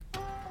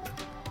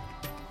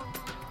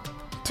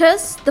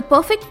Tis the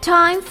perfect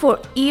time for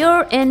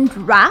year-end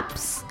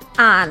wraps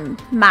and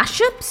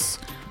mashups.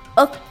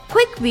 A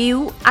quick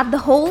view at the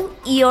whole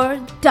year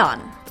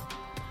done.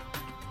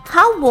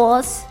 How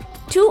was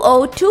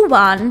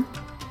 2021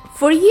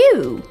 for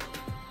you?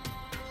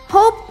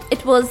 Hope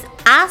it was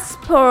as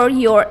per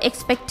your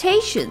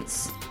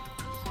expectations.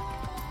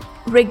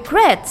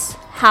 Regrets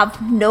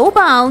have no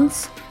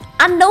bounds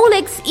and no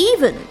legs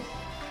even.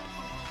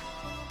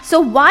 So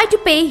why to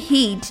pay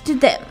heed to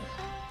them?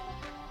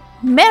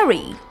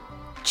 Marry,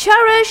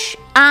 cherish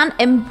and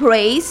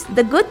embrace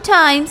the good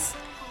times,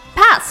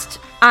 past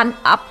and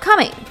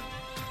upcoming.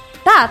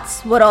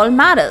 That's what all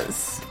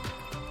matters.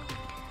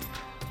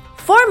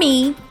 For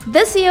me,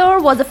 this year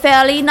was a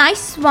fairly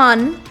nice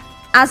one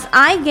as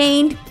I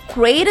gained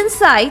great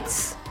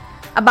insights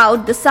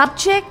about the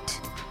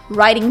subject,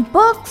 writing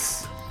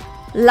books,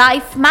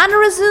 life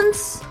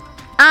mannerisms,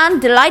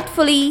 and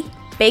delightfully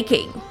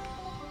baking.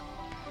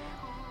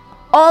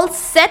 All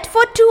set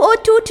for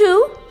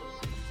 2022?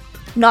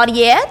 Not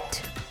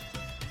yet?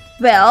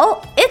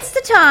 Well, it's the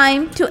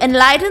time to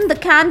enlighten the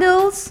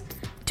candles,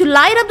 to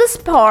light up the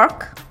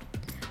spark,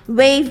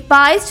 wave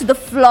byes to the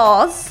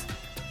flaws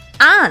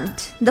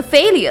and the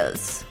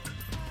failures,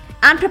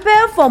 and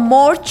prepare for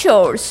more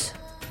chores.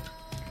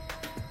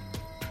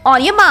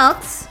 On your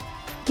marks,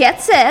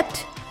 get set.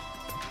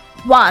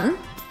 1,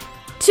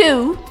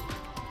 2,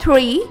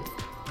 3,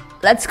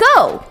 let's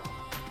go!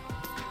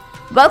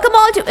 Welcome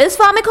all to Is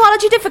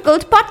Pharmacology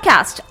Difficult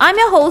podcast. I'm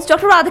your host,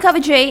 Dr. Radhika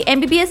Vijay,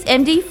 MBBS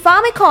MD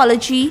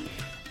Pharmacology,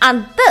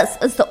 and this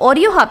is the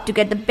audio hub to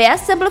get the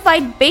best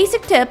simplified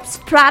basic tips,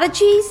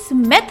 strategies,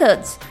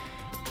 methods,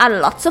 and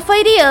lots of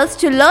ideas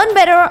to learn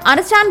better,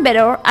 understand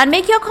better, and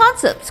make your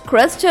concepts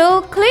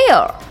crystal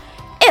clear.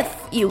 If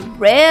you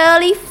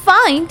really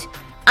find,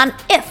 and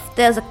if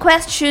there's a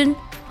question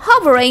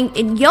hovering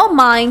in your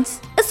minds,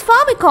 is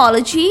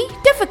pharmacology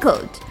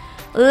difficult?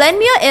 Lend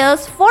me your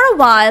ears for a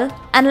while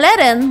and let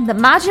in the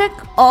magic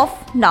of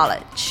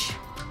knowledge.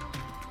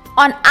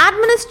 On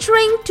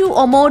administering 2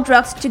 or more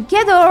drugs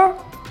together,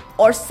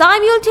 or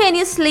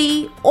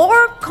simultaneously,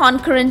 or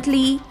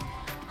concurrently,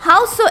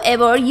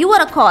 howsoever you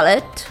want to call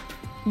it,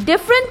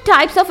 different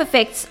types of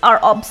effects are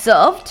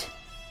observed.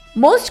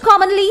 Most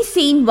commonly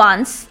seen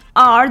ones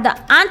are the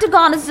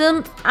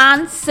antagonism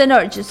and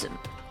synergism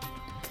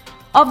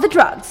of the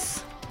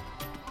drugs,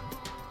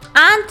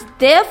 and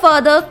their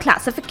further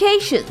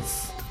classifications.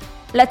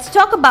 Let's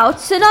talk about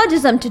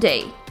synergism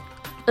today,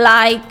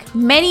 like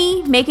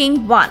many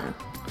making one.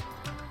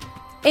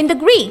 In the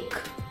Greek,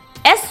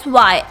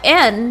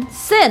 SYN,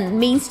 syn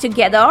means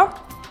together,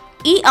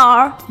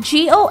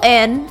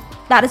 ERGON,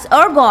 that is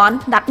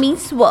ergon, that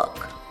means work.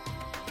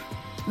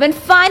 When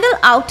final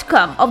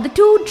outcome of the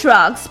 2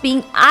 drugs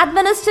being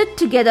administered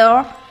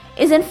together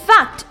is in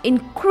fact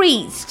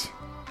increased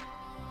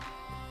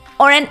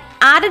or an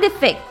added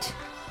effect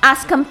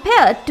as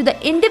compared to the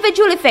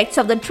individual effects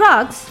of the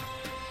drugs,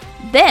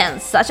 then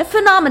such a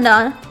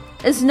phenomenon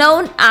is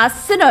known as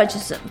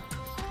synergism.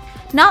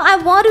 Now I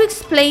want to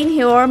explain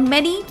here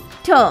many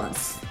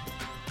terms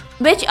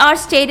which are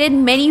stated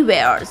many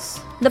wheres.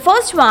 The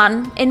first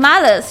one in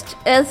my list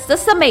is the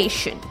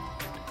summation.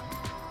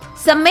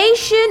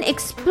 Summation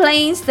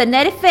explains the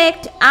net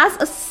effect as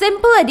a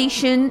simple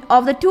addition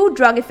of the 2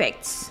 drug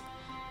effects.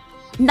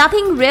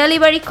 Nothing really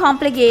very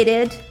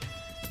complicated,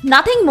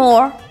 nothing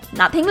more,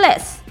 nothing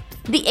less.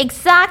 The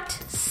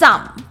exact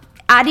sum,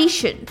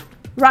 addition,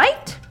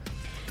 right?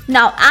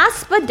 Now,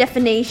 as per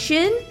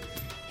definition,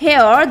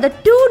 here the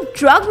 2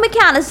 drug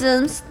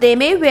mechanisms, they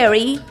may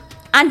vary,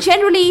 and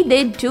generally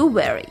they do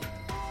vary.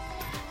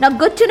 Now,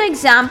 good to know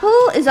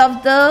example is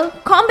of the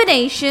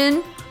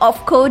combination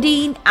of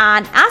codeine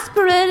and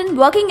aspirin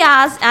working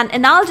as an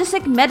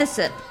analgesic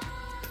medicine.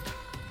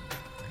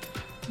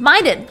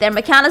 Mind it, their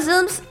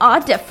mechanisms are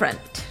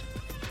different.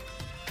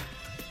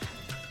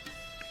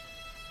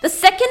 The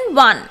second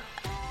one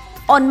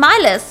on my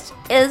list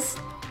is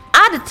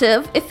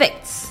additive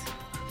effects.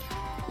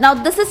 Now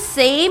this is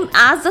same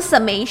as the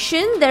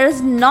summation. There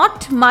is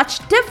not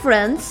much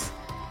difference.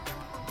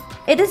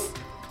 It is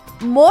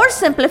more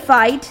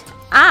simplified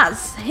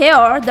as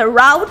here the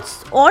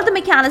routes or the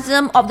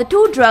mechanism of the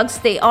 2 drugs,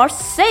 they are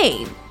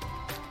same.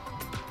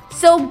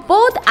 So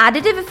both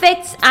additive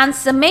effects and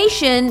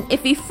summation,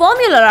 if we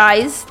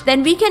formularize,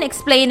 then we can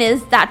explain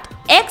is that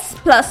X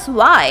plus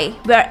Y,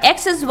 where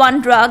X is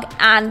one drug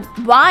and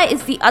Y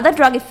is the other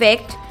drug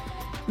effect,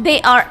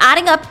 they are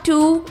adding up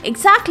to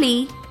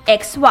exactly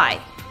XY.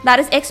 That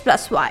is X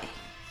plus Y.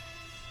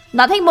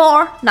 Nothing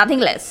more, nothing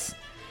less.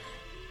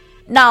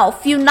 Now,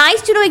 few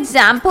nice to know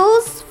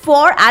examples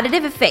for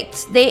additive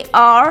effects. They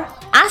are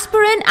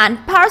aspirin and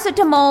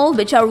paracetamol,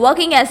 which are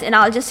working as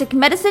analgesic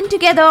medicine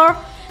together.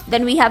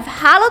 Then we have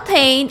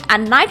halothane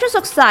and nitrous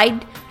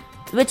oxide,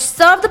 which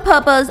serve the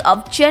purpose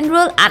of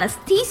general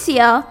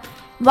anesthesia,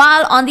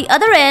 while on the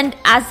other end,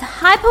 as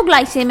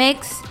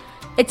hypoglycemics,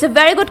 it's a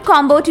very good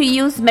combo to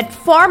use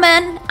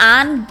metformin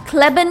and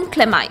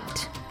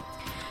clebenflamide.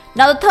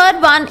 Now the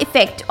third one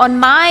effect on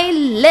my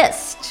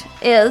list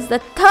is the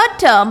third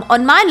term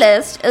on my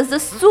list is the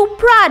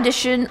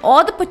supra-addition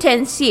or the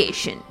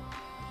potentiation.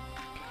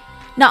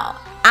 Now,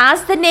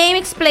 as the name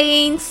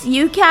explains,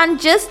 you can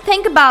just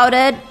think about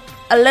it.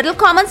 A little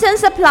common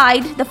sense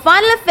applied. The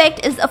final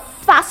effect is a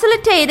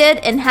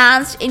facilitated,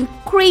 enhanced,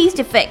 increased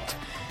effect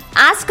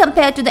as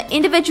compared to the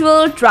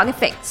individual drug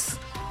effects.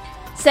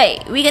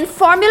 Say, we can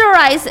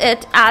formularize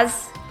it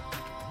as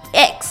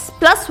x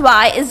plus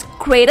y is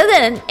greater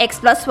than x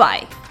plus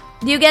y.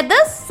 Do you get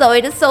this? So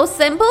it is so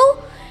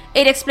simple.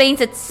 It explains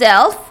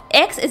itself.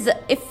 X is the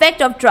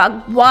effect of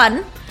drug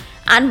 1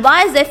 and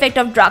y is the effect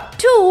of drug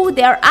 2.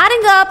 They are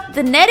adding up.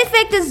 The net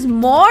effect is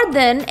more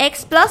than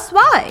x plus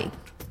y.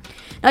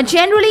 Now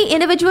generally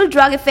individual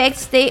drug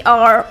effects, they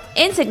are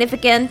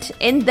insignificant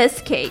in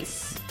this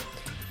case.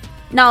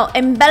 Now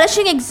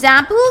embellishing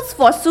examples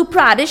for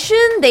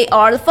supra-addition, they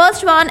are, the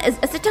first one is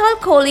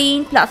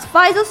acetylcholine plus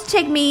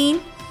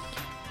physostigmine,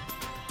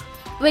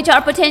 which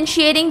are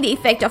potentiating the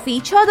effect of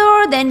each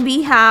other. Then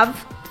we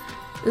have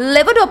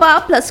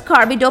levodopa plus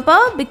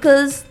carbidopa,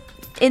 because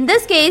in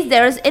this case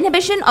there is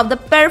inhibition of the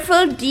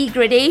peripheral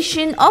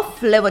degradation of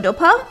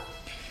levodopa.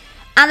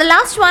 And the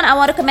last one I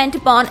want to comment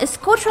upon is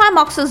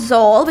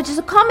cotrimoxazole, which is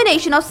a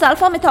combination of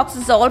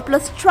sulfamethoxazole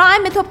plus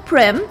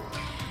trimethoprim.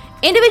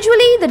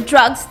 Individually, the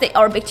drugs, they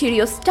are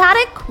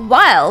bacteriostatic,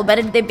 while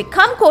when they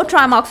become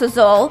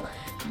cotrimoxazole,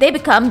 they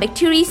become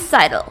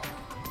bactericidal.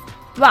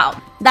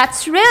 Wow,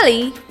 that's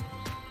really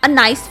a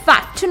nice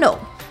fact to know.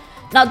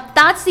 Now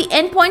that's the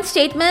endpoint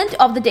statement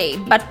of the day,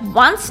 but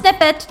one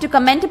snippet to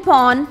comment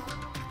upon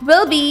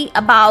will be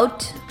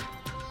about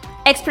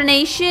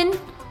explanation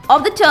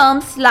of the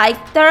terms like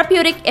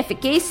therapeutic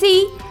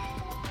efficacy,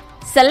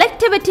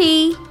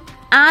 selectivity,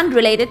 and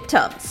related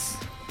terms.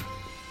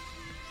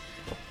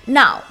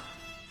 Now,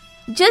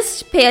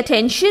 just pay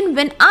attention.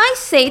 When I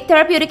say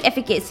therapeutic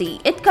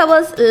efficacy, it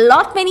covers a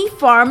lot many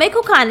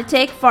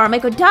pharmacokinetic,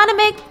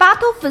 pharmacodynamic,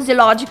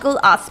 pathophysiological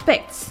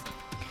aspects.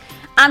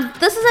 And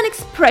this is an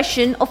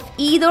expression of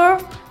either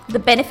the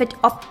benefit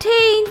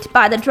obtained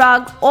by the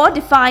drug or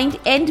defined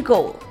end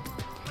goal.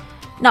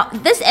 Now,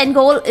 this end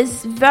goal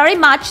is very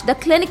much the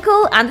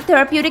clinical and the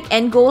therapeutic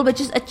end goal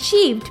which is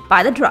achieved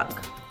by the drug.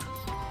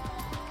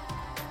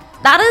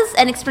 That is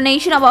an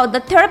explanation about the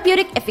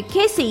therapeutic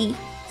efficacy.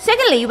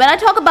 Secondly, when I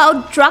talk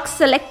about drug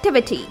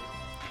selectivity,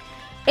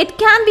 it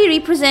can be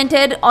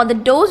represented on the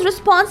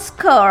dose-response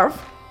curve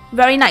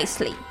very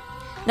nicely.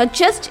 Now,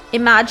 just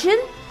imagine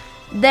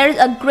there is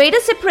a greater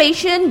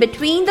separation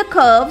between the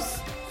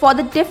curves for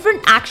the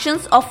different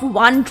actions of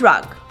one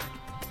drug.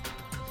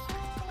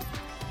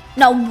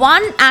 Now,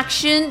 one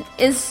action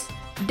is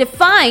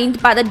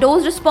defined by the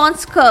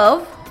dose-response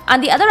curve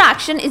and the other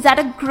action is at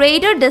a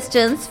greater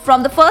distance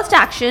from the first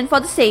action for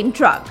the same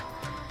drug.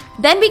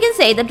 Then we can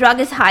say the drug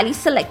is highly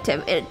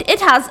selective. It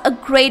has a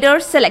greater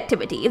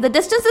selectivity. If the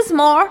distance is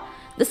more,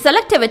 the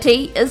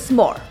selectivity is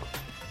more.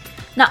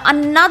 Now,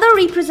 another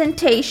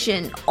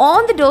representation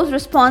on the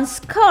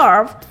dose-response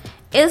curve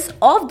is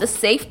of the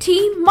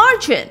safety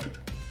margin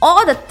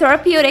or the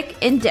therapeutic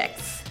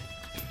index.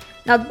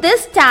 Now,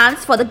 this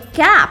stands for the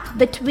gap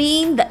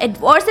between the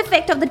adverse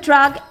effect of the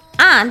drug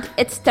and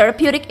its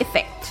therapeutic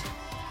effect.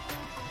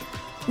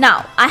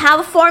 Now, I have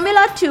a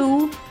formula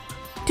to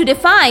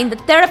define the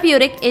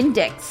therapeutic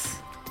index.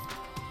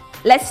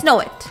 Let's know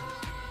it.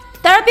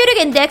 Therapeutic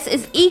index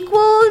is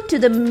equal to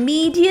the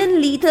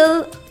median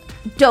lethal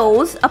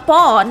dose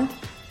upon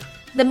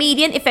the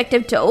median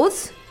effective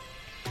dose.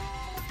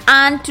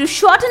 And to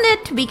shorten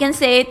it, we can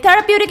say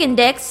therapeutic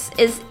index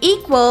is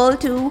equal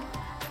to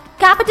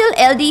capital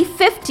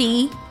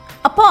LD50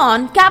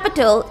 upon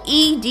capital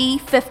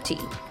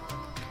ED50.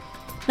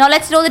 Now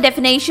let's know the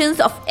definitions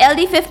of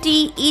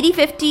LD50,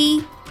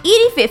 ED50.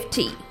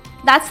 ED50,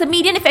 that's the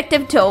median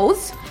effective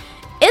dose,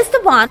 is the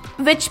one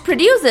which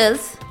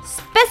produces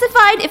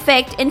specified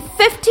effect in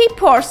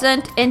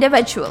 50%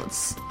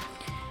 individuals.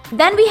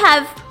 Then we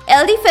have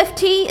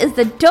LD50 is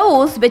the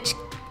dose which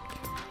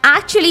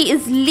actually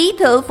is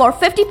lethal for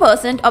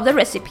 50% of the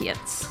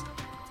recipients.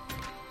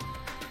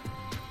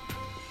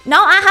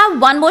 Now I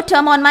have one more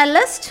term on my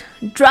list,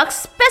 drug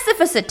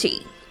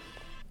specificity.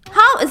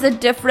 How is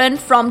it different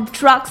from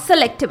drug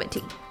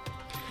selectivity?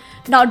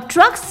 Now,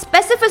 drug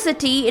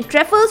specificity, it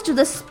refers to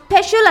the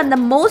special and the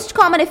most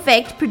common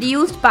effect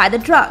produced by the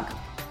drug.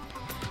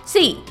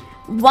 See,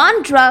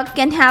 one drug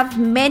can have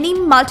many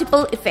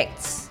multiple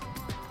effects,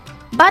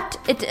 but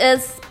it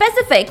is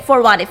specific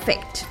for one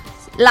effect.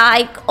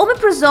 Like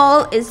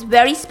omeprazole is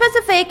very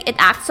specific, it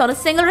acts on a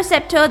single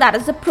receptor, that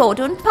is the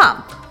proton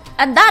pump,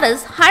 and that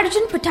is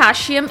hydrogen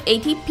potassium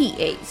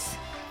ATPase.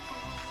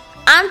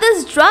 And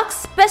this drug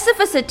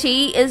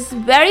specificity is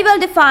very well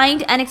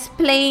defined and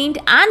explained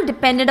and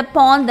dependent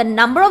upon the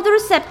number of the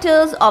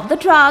receptors of the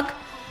drug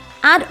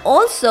and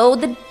also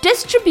the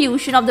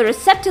distribution of the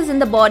receptors in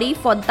the body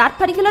for that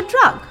particular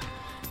drug.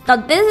 Now,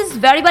 this is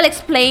very well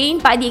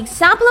explained by the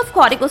example of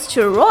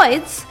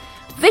corticosteroids,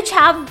 which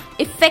have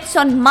effects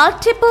on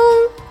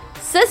multiple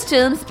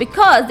systems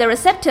because the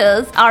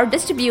receptors are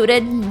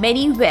distributed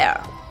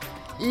manywhere.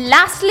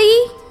 Lastly,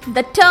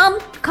 the term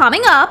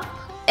coming up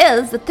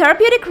is the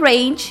therapeutic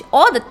range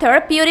or the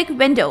therapeutic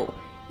window.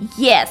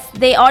 Yes,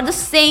 they are the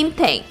same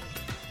thing.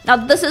 Now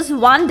this is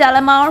one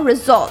dilemma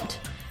resolved.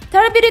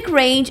 Therapeutic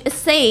range is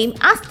same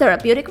as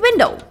therapeutic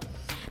window.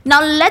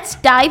 Now let's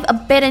dive a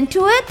bit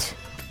into it.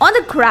 On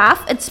the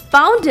graph, it's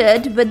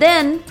bounded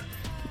within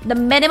the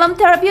minimum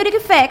therapeutic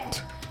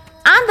effect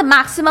and the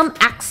maximum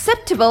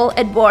acceptable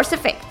adverse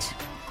effect.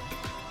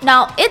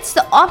 Now it's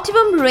the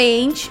optimum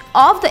range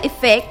of the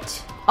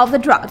effect of the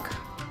drug.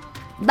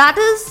 That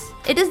is,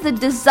 it is the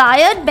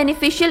desired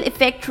beneficial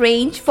effect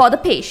range for the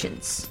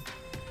patients.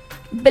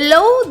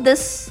 Below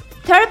this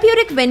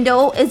therapeutic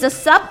window is the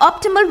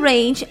suboptimal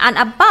range and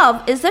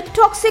above is the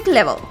toxic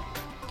level.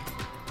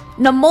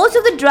 Now most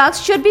of the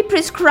drugs should be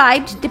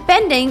prescribed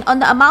depending on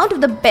the amount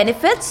of the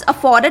benefits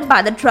afforded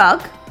by the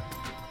drug.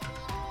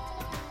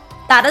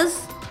 That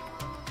is,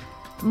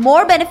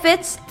 more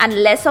benefits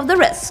and less of the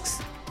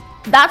risks.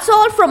 That's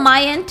all from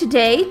my end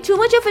today. Too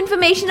much of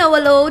information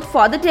overload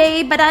for the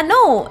day, but I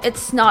know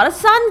it's not a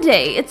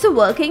Sunday, it's a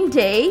working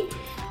day,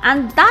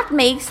 and that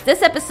makes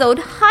this episode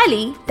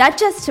highly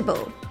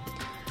digestible.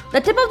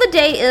 The tip of the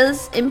day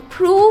is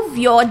improve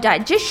your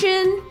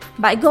digestion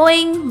by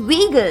going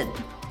vegan.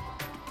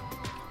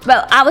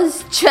 Well, I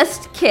was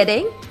just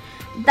kidding.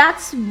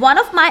 That's one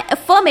of my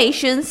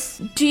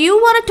affirmations. Do you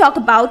want to talk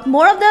about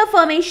more of the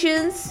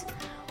affirmations?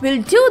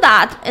 We'll do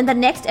that in the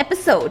next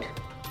episode.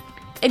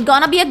 It's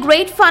gonna be a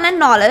great fun and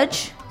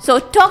knowledge. So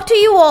talk to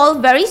you all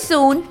very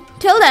soon.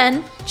 Till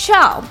then,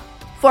 ciao.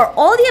 For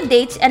all the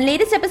updates and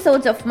latest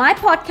episodes of my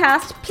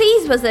podcast,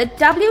 please visit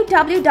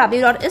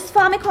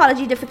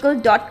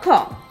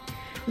www.ispharmacologydifficult.com,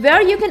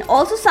 where you can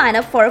also sign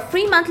up for a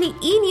free monthly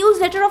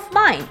e-newsletter of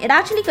mine. It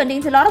actually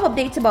contains a lot of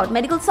updates about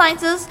medical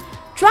sciences,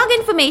 drug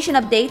information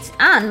updates,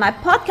 and my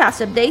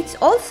podcast updates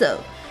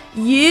also.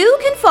 You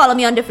can follow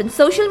me on different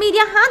social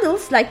media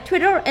handles like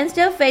Twitter,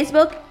 Insta,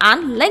 Facebook,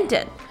 and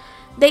LinkedIn.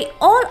 They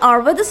all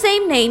are with the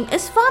same name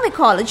as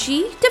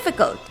Pharmacology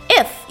Difficult.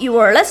 If you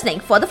are listening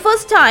for the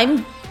first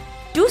time,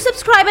 do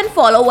subscribe and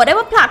follow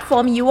whatever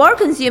platform you are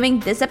consuming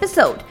this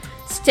episode.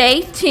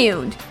 Stay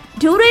tuned.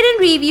 Do rate and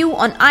review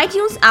on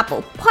iTunes,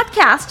 Apple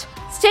Podcast.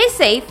 Stay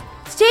safe,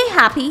 stay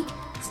happy,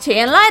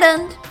 stay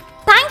enlightened.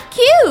 Thank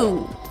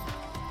you.